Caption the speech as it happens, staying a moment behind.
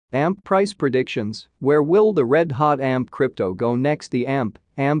AMP price predictions. Where will the red-hot AMP crypto go next? The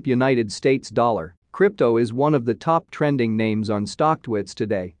AMP United States dollar crypto is one of the top trending names on StockTwits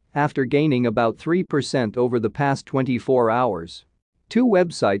today, after gaining about 3% over the past 24 hours. Two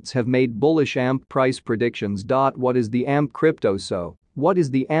websites have made bullish AMP price predictions. What is the AMP crypto? What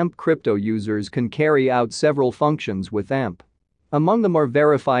is the AMP crypto? Users can carry out several functions with AMP. Among them are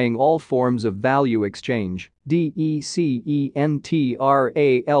verifying all forms of value exchange,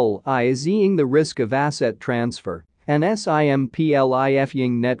 decentralizing the risk of asset transfer, and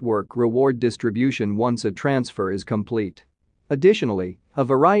simplifying network reward distribution once a transfer is complete. Additionally, a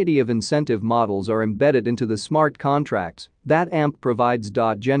variety of incentive models are embedded into the smart contracts that AMP provides.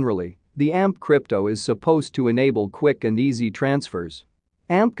 Generally, the AMP crypto is supposed to enable quick and easy transfers.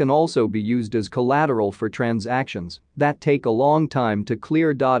 AMP can also be used as collateral for transactions that take a long time to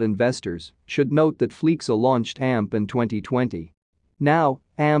clear. Investors should note that Fleexa launched AMP in 2020. Now,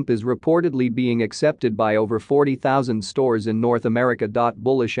 AMP is reportedly being accepted by over 40,000 stores in North America.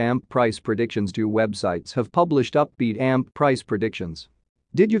 Bullish AMP price predictions. Two websites have published upbeat AMP price predictions.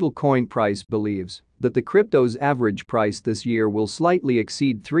 Digital Coin Price believes that the crypto's average price this year will slightly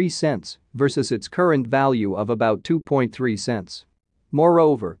exceed 3 cents versus its current value of about 2.3 cents.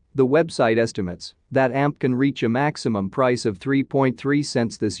 Moreover, the website estimates that AMP can reach a maximum price of 3.3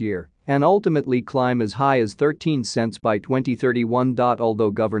 cents this year and ultimately climb as high as 13 cents by 2031.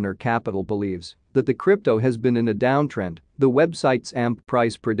 Although Governor Capital believes that the crypto has been in a downtrend, the website's AMP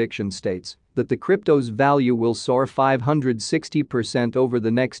price prediction states that the crypto's value will soar 560% over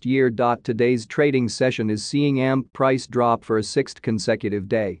the next year. Today's trading session is seeing AMP price drop for a sixth consecutive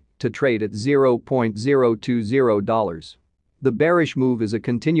day to trade at $0.020. The bearish move is a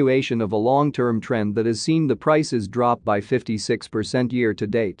continuation of a long-term trend that has seen the prices drop by 56%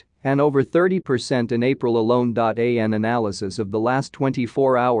 year-to-date and over 30% in April alone. An analysis of the last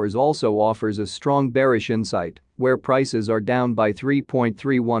 24 hours also offers a strong bearish insight, where prices are down by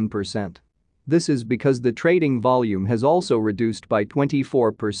 3.31%. This is because the trading volume has also reduced by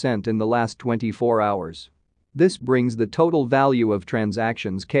 24% in the last 24 hours. This brings the total value of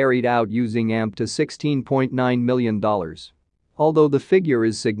transactions carried out using AMP to $16.9 million. Although the figure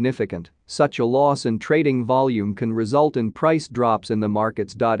is significant, such a loss in trading volume can result in price drops in the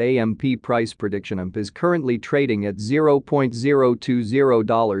markets. AMP price prediction. AMP is currently trading at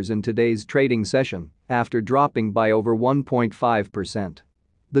 $0.020 in today's trading session, after dropping by over 1.5%.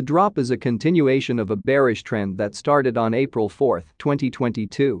 The drop is a continuation of a bearish trend that started on April 4,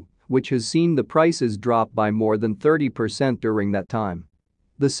 2022, which has seen the prices drop by more than 30% during that time.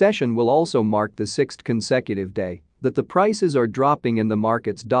 The session will also mark the sixth consecutive day that the prices are dropping in the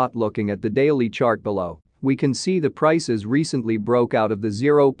markets. Looking at the daily chart below, we can see the prices recently broke out of the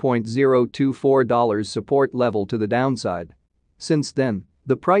 $0.024 support level to the downside. Since then,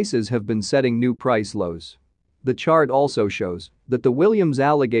 the prices have been setting new price lows. The chart also shows that the Williams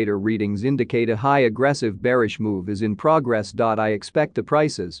alligator readings indicate a high aggressive bearish move is in progress. I expect the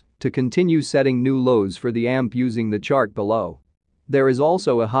prices to continue setting new lows for the AMP using the chart below. There is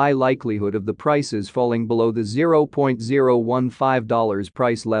also a high likelihood of the prices falling below the $0.015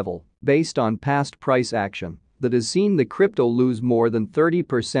 price level based on past price action that has seen the crypto lose more than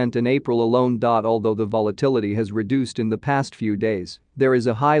 30% in April alone. Although the volatility has reduced in the past few days, there is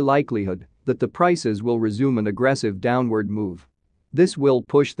a high likelihood that the prices will resume an aggressive downward move. This will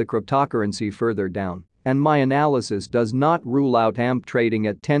push the cryptocurrency further down, and my analysis does not rule out AMP trading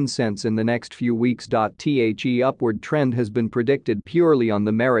at 10 cents in the next few weeks. The upward trend has been predicted purely on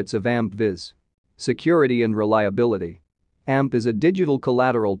the merits of AMP viz. Security and reliability. AMP is a digital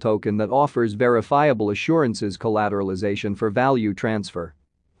collateral token that offers verifiable assurances collateralization for value transfer.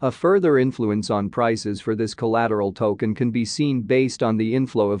 A further influence on prices for this collateral token can be seen based on the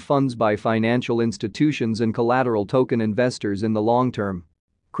inflow of funds by financial institutions and collateral token investors in the long term.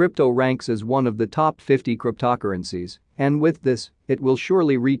 Crypto ranks as one of the top 50 cryptocurrencies, and with this, it will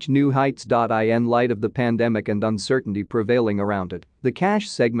surely reach new heights. In light of the pandemic and uncertainty prevailing around it, the cash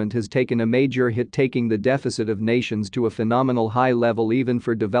segment has taken a major hit, taking the deficit of nations to a phenomenal high level even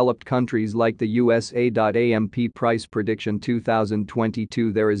for developed countries like the USA. AMP price prediction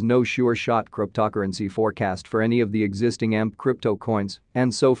 2022. There is no sure-shot cryptocurrency forecast for any of the existing AMP crypto coins,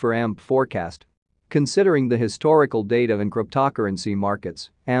 and so for AMP forecast. Considering the historical data in cryptocurrency markets,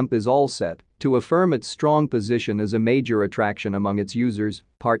 AMP is all set to affirm its strong position as a major attraction among its users,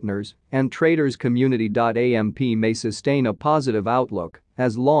 partners, and traders community. AMP may sustain a positive outlook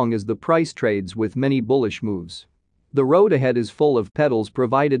as long as the price trades with many bullish moves. The road ahead is full of pedals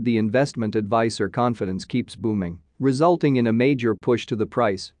provided the investment advice or confidence keeps booming. resulting in a major push to the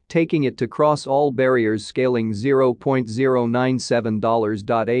price, taking it to cross all barriers scaling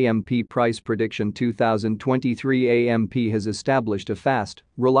 $0.097. AMP price prediction 2023. AMP has established a fast,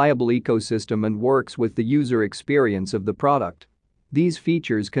 reliable ecosystem and works with the user experience of the product. These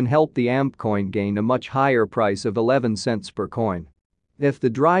features can help the AMP coin gain a much higher price of 11 cents per coin. If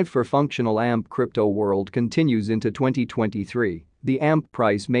the drive for functional AMP crypto world continues into 2023, the AMP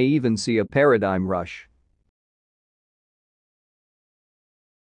price may even see a paradigm rush.